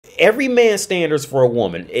every man's standards for a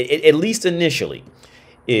woman, at least initially,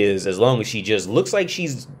 is as long as she just looks like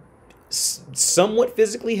she's somewhat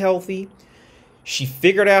physically healthy. She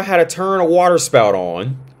figured out how to turn a water spout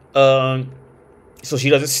on, so she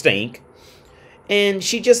doesn't stink. And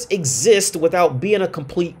she just exists without being a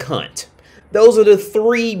complete cunt. Those are the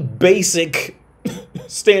 3 basic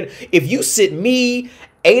standards. If you sit me,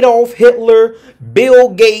 Adolf Hitler, Bill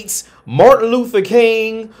Gates, Martin Luther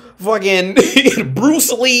King, fucking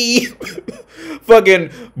Bruce Lee,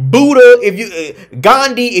 fucking Buddha, if you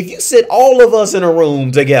Gandhi, if you sit all of us in a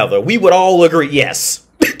room together, we would all agree, yes.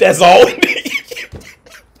 That's all.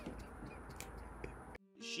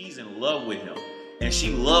 She's in love with him. And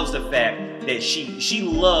she loves the fact that she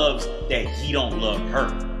loves that he don't love her.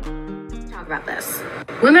 Talk about this.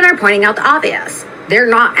 Women are pointing out the obvious. They're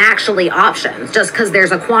not actually options just because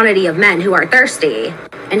there's a quantity of men who are thirsty.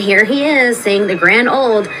 And here he is saying the grand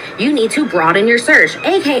old, you need to broaden your search,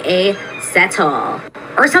 aka settle.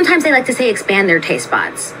 Or sometimes they like to say expand their taste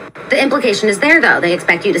buds. The implication is there though, they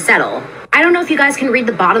expect you to settle. I don't know if you guys can read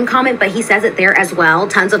the bottom comment, but he says it there as well.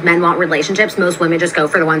 Tons of men want relationships. Most women just go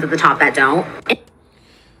for the ones at the top that don't.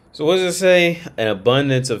 So what does it say? An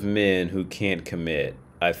abundance of men who can't commit.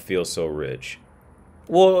 I feel so rich.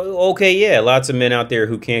 Well, okay, yeah, lots of men out there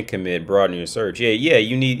who can't commit. Broaden your search. Yeah,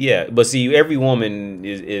 you need, yeah. But see, every woman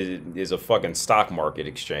is a fucking stock market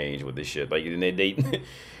exchange with this shit. Like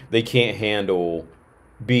they can't handle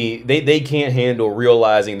they can't handle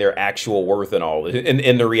realizing their actual worth and all,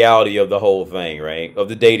 and the reality of the whole thing, right? Of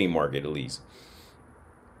the dating market, at least.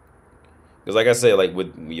 Because like I said, like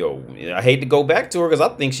with, I hate to go back to her because I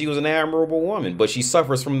think she was an admirable woman, but she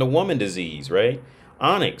suffers from the woman disease, right?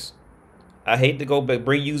 Onyx. I hate to go back,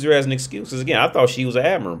 use her as an excuse. Because again, I thought she was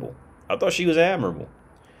admirable.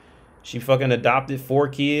 She fucking adopted 4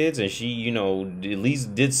 kids and she, at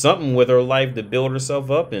least did something with her life to build herself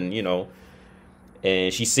up, and,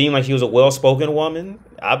 and she seemed like she was a well-spoken woman.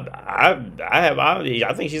 I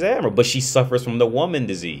think she's admirable, but she suffers from the woman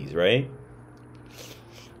disease, right?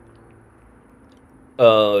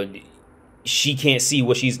 She can't see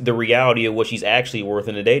the reality of what she's actually worth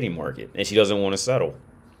in the dating market, and she doesn't want to settle.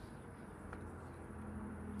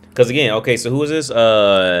 Because again, okay, so who is this?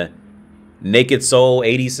 Naked Soul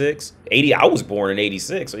 86? I was born in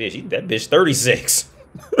 86, so yeah, that bitch 36.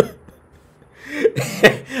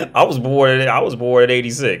 I was born at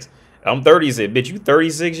 86. I'm 36. Bitch, you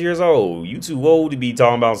 36 years old. You too old to be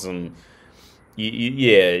talking about some.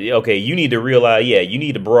 Yeah, okay, you need to realize, you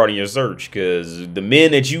need to broaden your search, because the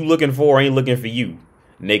men that you looking for ain't looking for you.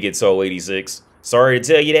 Naked Soul 86. Sorry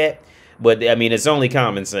to tell you that, but I mean, it's only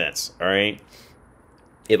common sense, all right?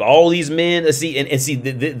 If all these men, see,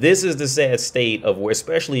 this is the sad state of where,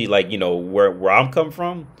 especially like, where I'm come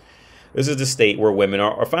from, this is the state where women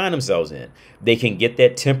are find themselves in. They can get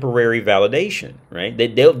that temporary validation, right?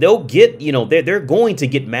 They'll get, they're going to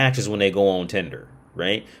get matches when they go on Tinder,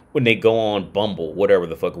 right? When they go on Bumble, whatever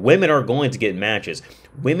the fuck. Women are going to get matches.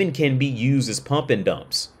 Women can be used as pump and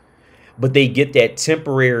dumps. But they get that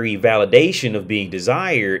temporary validation of being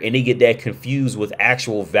desired, and they get that confused with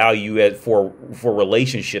actual value for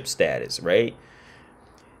relationship status, right?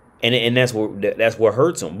 And that's what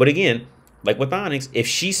hurts them. But again, like with Onyx, if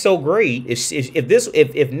she's so great,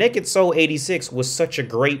 if Naked Soul 86 was such a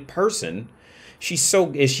great person, she's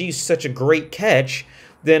such a great catch,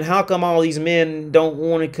 then how come all these men don't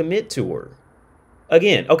want to commit to her?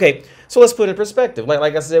 Again, okay, so let's put it in perspective.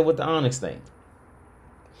 Like I said with the Onyx thing.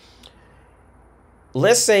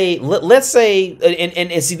 Let's say,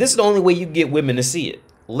 and see, this is the only way you get women to see it.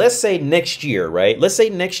 Let's say next year, right? Let's say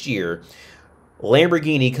next year,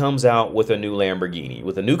 Lamborghini comes out with a new Lamborghini,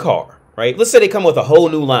 with a new car, right? Let's say they come with a whole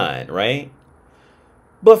new line, right?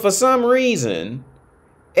 But for some reason,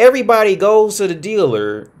 everybody goes to the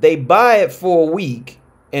dealer, they buy it for a week,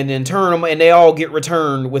 and then turn them, and they all get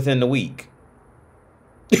returned within the week.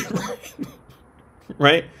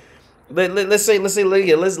 Right? Let's say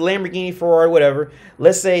Lamborghini, Ferrari, whatever.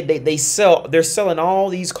 Let's say they're selling all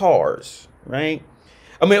these cars, right?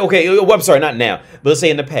 I mean, okay, I'm sorry, not now, but let's say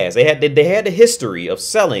in the past. They had the history of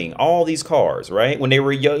selling all these cars, right? When they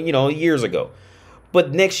were young, years ago.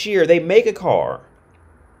 But next year they make a car,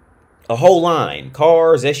 a whole line,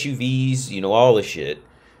 cars, SUVs, all the shit.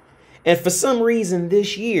 And for some reason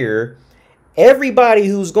this year, everybody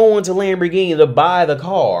who's going to Lamborghini to buy the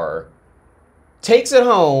car takes it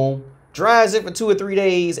home, drives it for 2 or 3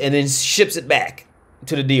 days, and then ships it back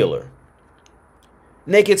to the dealer.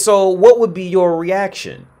 Naked Soul, what would be your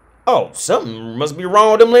reaction? Oh, something must be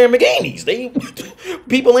wrong with them Lamborghinis.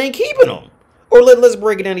 People ain't keeping them. Or let's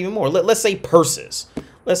break it down even more. Let's say purses.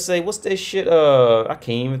 let's say, what's this shit? I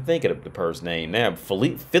can't even think of the person's name now.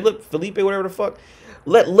 Felipe, whatever the fuck.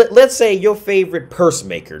 Let's say your favorite purse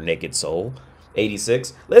maker, Naked Soul,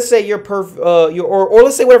 86. Let's say or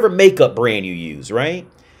let's say whatever makeup brand you use, right?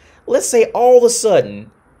 Let's say all of a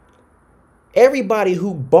sudden, everybody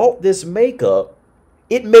who bought this makeup,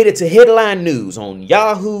 it made it to headline news on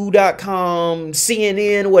Yahoo.com,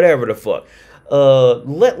 CNN, whatever the fuck.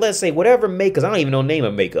 Let's say whatever makeups, I don't even know the name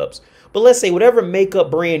of makeups, but let's say whatever makeup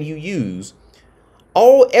brand you use,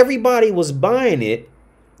 everybody was buying it,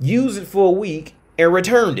 used it for a week, and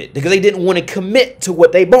returned it because they didn't want to commit to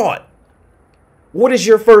what they bought. What is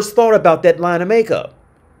your first thought about that line of makeup?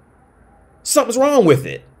 Something's wrong with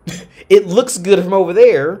it. It looks good from over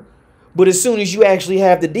there, but as soon as you actually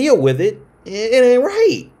have to deal with it, it ain't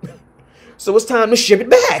right. So it's time to ship it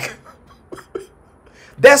back.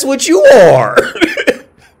 That's what you are.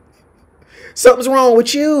 Something's wrong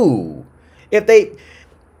with you.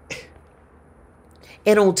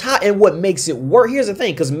 And on top, and what makes it worse, here's the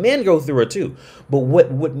thing, because men go through it too. But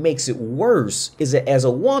what makes it worse is that as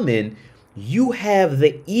a woman, you have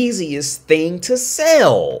the easiest thing to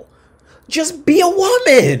sell. Just be a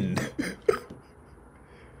woman.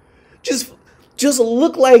 Just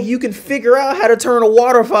look like you can figure out how to turn a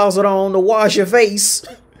water faucet on to wash your face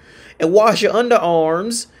and wash your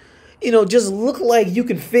underarms. You know, just look like you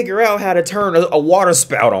can figure out how to turn a water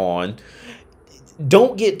spout on.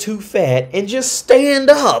 Don't get too fat and just stand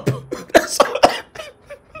up. That's all.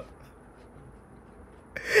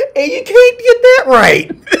 And you can't get that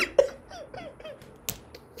right.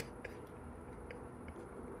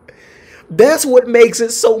 That's what makes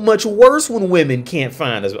it so much worse when women can't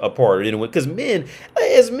find a partner. Anyway, because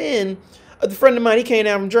as men, a friend of mine, he came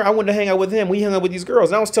down from Germany. I went to hang out with him. We hung out with these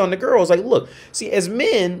girls. And I was telling the girls, like, look, see, as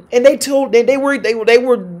men, and they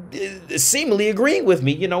were seemingly agreeing with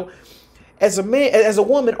me, you know. As a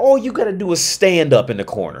woman, all you got to do is stand up in the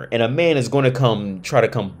corner, and a man is going to try to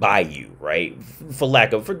come by you, right?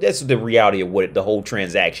 That's the reality of what the whole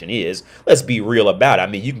transaction is. Let's be real about it. I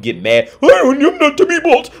mean, you can get mad, I'm not to be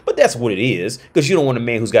bought, but that's what it is, because you don't want a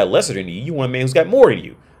man who's got lesser than you. You want a man who's got more than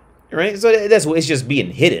you, right? So that's what it's just being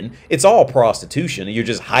hidden. It's all prostitution, and you're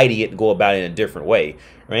just hiding it and go about it in a different way,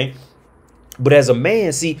 right? But as a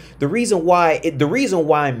man, see, the reason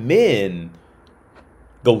why men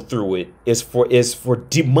go through it is for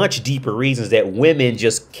much deeper reasons that women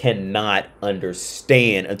just cannot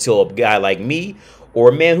understand until a guy like me or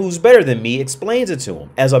a man who's better than me explains it to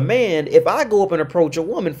him. As a man, if I go up and approach a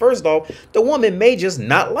woman, first off, the woman may just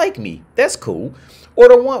not like me. That's cool.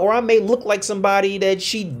 Or I may look like somebody that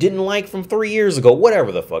she didn't like from 3 years ago,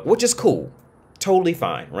 whatever the fuck, which is cool. Totally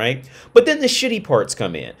fine, right? But then the shitty parts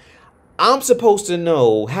come in. I'm supposed to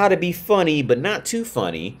know how to be funny, but not too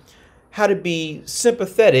funny. How to be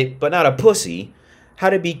sympathetic, but not a pussy. How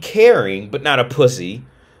to be caring, but not a pussy.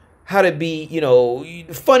 How to be, you know,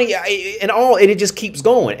 funny and it just keeps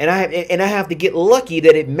going. And I have to get lucky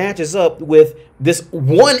that it matches up with this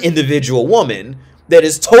one individual woman that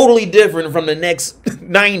is totally different from the next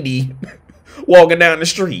 90 walking down the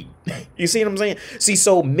street. You see what I'm saying? See,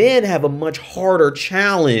 so men have a much harder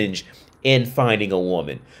challenge in finding a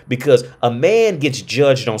woman, because a man gets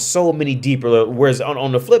judged on so many deeper, whereas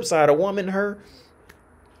on the flip side, a woman,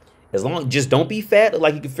 just don't be fat,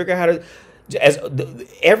 like you can figure out how to,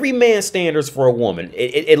 every man's standards for a woman,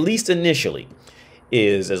 at least initially,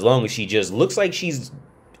 is as long as she just looks like she's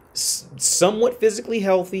somewhat physically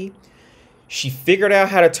healthy, she figured out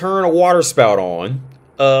how to turn a water spout on,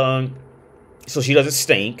 so she doesn't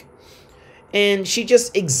stink, and she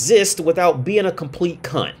just exists without being a complete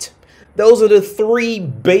cunt. Those are the three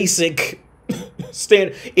basic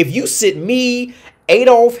standards. If you sit me,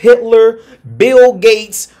 Adolf Hitler, Bill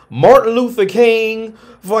Gates, Martin Luther King,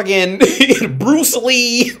 fucking Bruce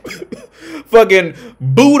Lee, fucking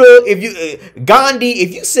Buddha, Gandhi,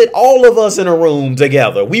 if you sit all of us in a room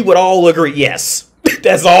together, we would all agree, yes,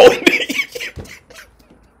 that's all.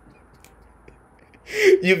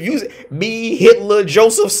 You've used me, Hitler,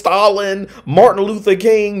 Joseph Stalin, Martin Luther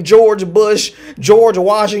King, George Bush, George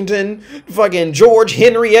Washington, fucking George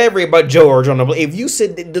Henry, everybody George on the. If you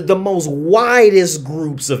said the most widest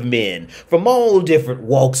groups of men from all different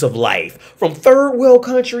walks of life, from third world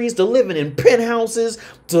countries to living in penthouses,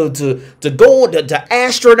 to going to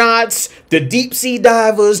astronauts, to deep sea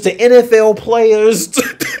divers, to NFL players.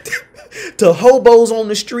 To hobos on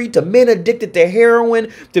the street, to men addicted to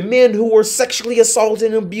heroin, to men who were sexually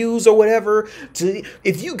assaulted and abused or whatever.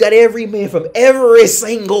 If you got every man from every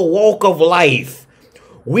single walk of life,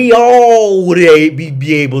 we all would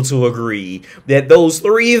be able to agree that those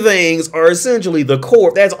three things are essentially the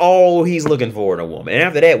core. That's all he's looking for in a woman. And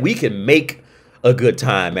after that, we can make a good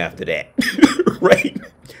time after that. Right?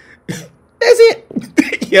 That's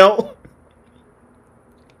it. You know?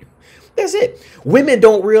 That's it. Women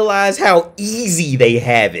don't realize how easy they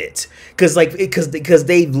have it. Because they've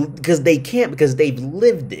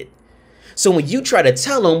lived it. So when you try to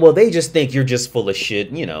tell them, well, they just think you're just full of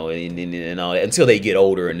shit, you know, and all that, until they get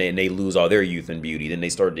older and then they lose all their youth and beauty. Then they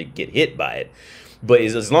start to get hit by it. But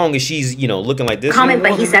as long as she's, you know, looking like this. Comment,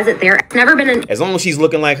 but he says it there. It's never been an. As long as she's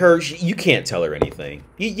looking like her, you can't tell her anything.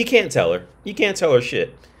 You can't tell her. You can't tell her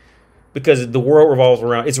shit. Because the world revolves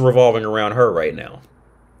around, it's revolving around her right now.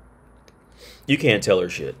 You can't tell her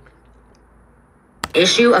shit.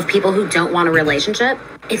 Issue of people who don't want a relationship.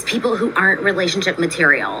 It's people who aren't relationship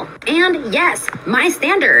material. And yes, my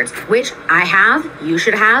standards, which I have, you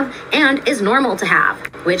should have, and is normal to have,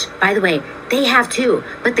 which, by the way, they have too,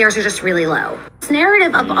 but theirs are just really low. This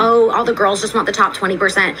narrative of, oh, all the girls just want the top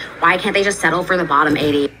 20%. Why can't they just settle for the bottom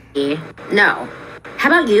 80? No. How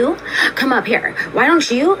about you? Come up here. Why don't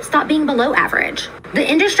you stop being below average? The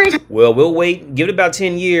industry... Well, we'll wait. Give it about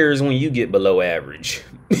 10 years when you get below average.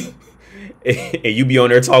 And you be on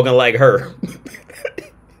there talking like her.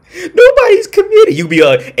 Nobody's committed. You be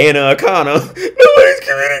Anna Akana. Nobody's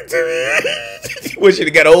committed to me. Wish it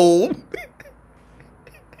got old.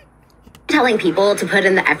 Telling people to put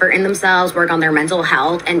in the effort in themselves, work on their mental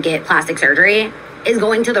health, and get plastic surgery is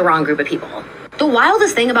going to the wrong group of people. The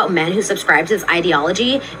wildest thing about men who subscribe to this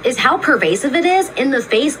ideology is how pervasive it is in the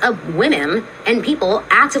face of women and people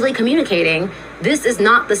actively communicating this is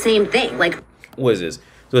not the same thing. Like, what is this?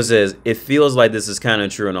 So it says, it feels like this is kind of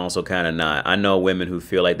true and also kind of not. I know women who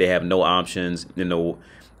feel like they have no options in the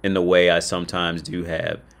way I sometimes do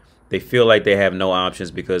have. They feel like they have no options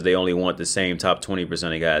because they only want the same top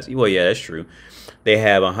 20% of guys. Well, yeah, that's true. They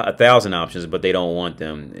have 1,000 options, but they don't want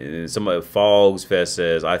them. And somebody, Fogs Fest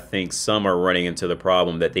says, I think some are running into the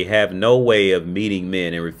problem that they have no way of meeting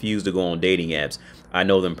men and refuse to go on dating apps. I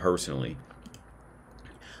know them personally.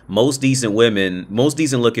 Most decent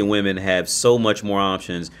looking women have so much more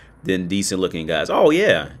options than decent looking guys. Oh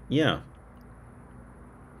yeah, yeah.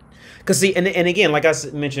 Cause see, and again, like I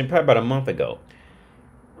mentioned probably about a month ago,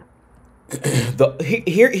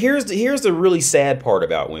 here's the really sad part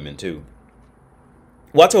about women too.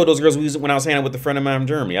 Well, I told those girls when I was hanging out with a friend of mine from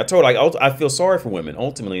Germany, I told I feel sorry for women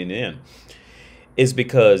ultimately in the end. It's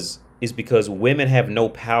because women have no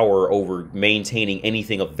power over maintaining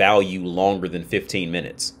anything of value longer than 15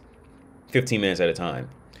 minutes. 15 minutes at a time.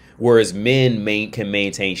 Whereas men can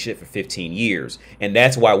maintain shit for 15 years. And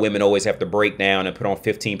that's why women always have to break down and put on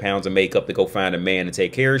 15 pounds of makeup to go find a man and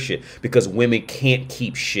take care of shit. Because women can't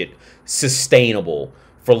keep shit sustainable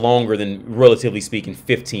for longer than, relatively speaking,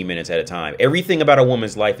 15 minutes at a time. Everything about a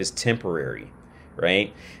woman's life is temporary,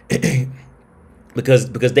 right?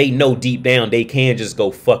 because they know deep down they can just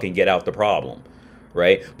go fucking get out the problem,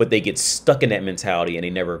 right? But they get stuck in that mentality and they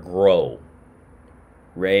never grow,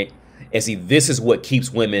 right? And see, this is what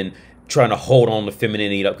keeps women trying to hold on to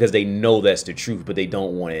femininity up, because they know that's the truth, but they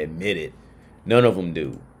don't want to admit it. None of them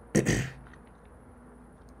do.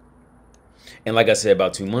 And like I said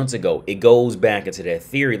about 2 months ago, it goes back into that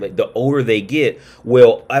theory. Like the older they get,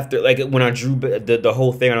 well, after like when I drew the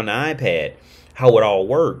whole thing on the iPad, how it all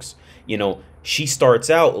works, you know, she starts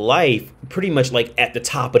out life pretty much like at the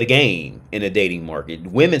top of the game in the dating market.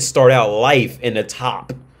 Women start out life in the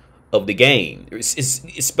top of the game,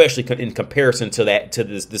 especially in comparison to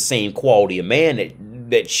the same quality of man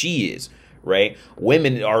that she is, right?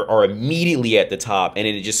 Women are immediately at the top, and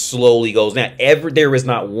it just slowly goes down. There is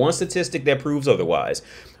not one statistic that proves otherwise.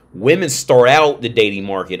 Women start out the dating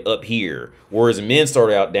market up here, whereas men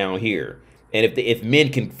start out down here. And if men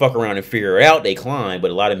can fuck around and figure it out, they climb,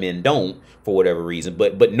 but a lot of men don't for whatever reason.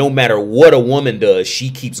 But no matter what a woman does, she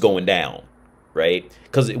keeps going down, right?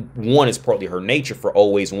 Because one is partly her nature for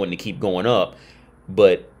always wanting to keep going up,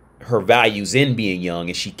 but her value's in being young,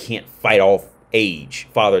 and she can't fight off age,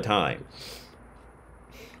 father time.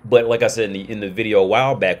 But like I said in the video a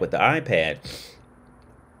while back with the iPad,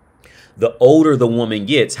 the older the woman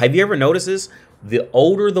gets, have you ever noticed this? The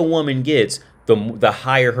older the woman gets, the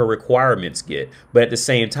higher her requirements get. But at the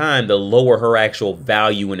same time, the lower her actual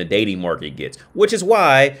value in the dating market gets. Which is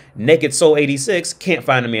why Naked Soul 86 can't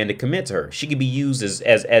find a man to commit to her. She could be used as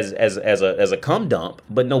a cum dump,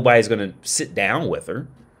 but nobody's gonna sit down with her.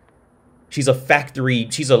 She's a factory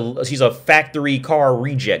car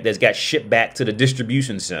reject that's got shipped back to the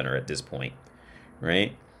distribution center at this point,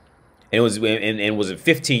 right? And it was a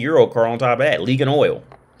 15-year-old car on top of that, leaking oil.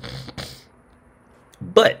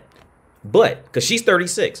 But because she's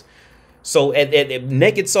 36, so at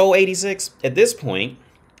Naked Soul 86 at this point,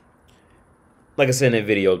 like I said in that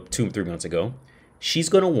video 2 or 3 months ago, she's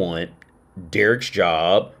gonna want Derek's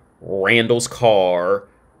job, Randall's car,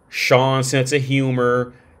 Sean's sense of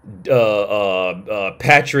humor,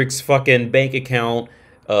 Patrick's fucking bank account,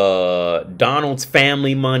 Donald's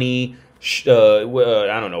family money, I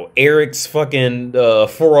don't know, Eric's fucking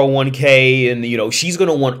 401k, and, you know, she's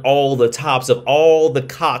gonna want all the tops of all the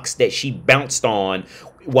cocks that she bounced on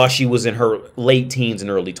while she was in her late teens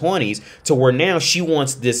and early 20s, to where now she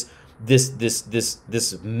wants this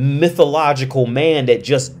mythological man that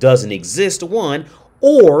just doesn't exist, one,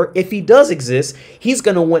 or if he does exist, he's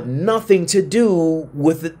gonna want nothing to do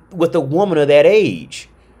with a woman of that age.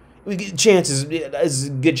 Chances is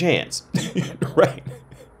a good chance, right?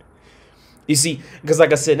 You see, because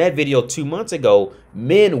like I said in that video 2 months ago,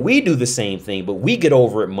 men, we do the same thing, but we get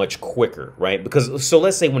over it much quicker, right? Because, so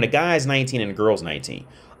let's say when a guy is 19 and a girl's 19,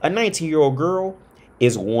 a 19-year-old girl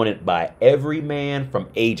is wanted by every man from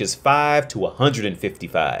ages 5 to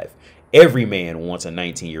 155. Every man wants a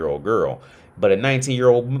 19-year-old girl. But a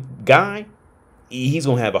 19-year-old guy, he's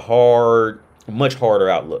going to have a much harder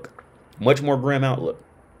outlook. Much more grim outlook.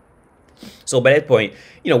 So by that point,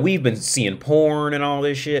 you know, we've been seeing porn and all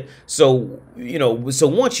this shit. So, you know, so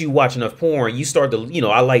once you watch enough porn, you start to, you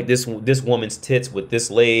know, I like this woman's tits with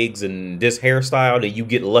this legs and this hairstyle. That you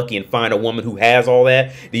get lucky and find a woman who has all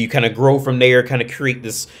that. That you kind of grow from there, kind of create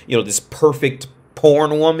this, you know, this perfect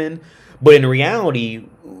porn woman. But in reality,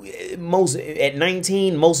 at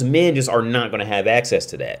 19, most men just are not going to have access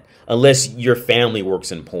to that unless your family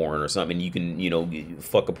works in porn or something. You can, you know,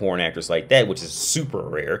 fuck a porn actress like that, which is super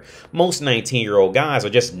rare. Most 19-year-old guys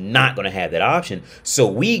are just not going to have that option. So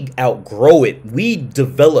we outgrow it. We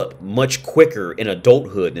develop much quicker in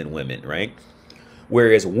adulthood than women, right?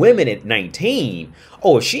 Whereas women at 19,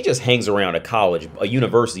 oh, if she just hangs around a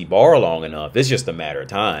university bar long enough, it's just a matter of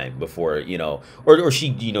time before, you know, or she,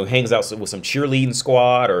 you know, hangs out with some cheerleading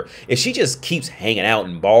squad, or if she just keeps hanging out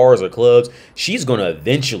in bars or clubs, she's going to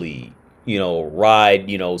eventually, you know, ride,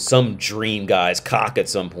 you know, some dream guy's cock at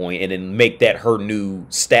some point and then make that her new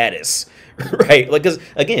status. Right? Like,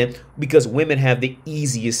 because women have the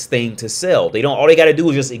easiest thing to sell. All they got to do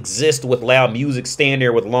is just exist with loud music, stand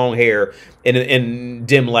there with long hair and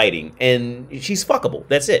dim lighting, and she's fuckable.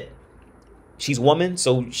 That's it. She's woman,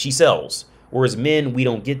 so she sells. Whereas men, we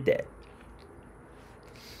don't get that.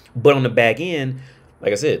 But on the back end,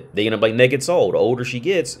 like I said, they end up like Naked Soul. The older she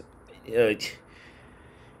gets, they're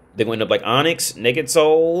going to end up like Onyx, Naked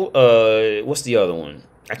Soul. What's the other one?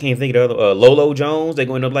 I can't think of the other. Lolo Jones. They're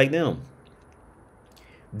going to end up like them.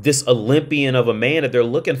 This Olympian of a man that they're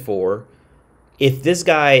looking for, if this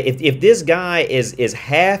guy is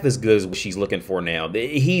half as good as what she's looking for now,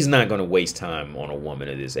 he's not going to waste time on a woman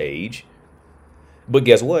of this age. But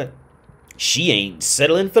guess what? She ain't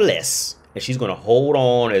settling for less, and she's going to hold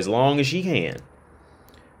on as long as she can.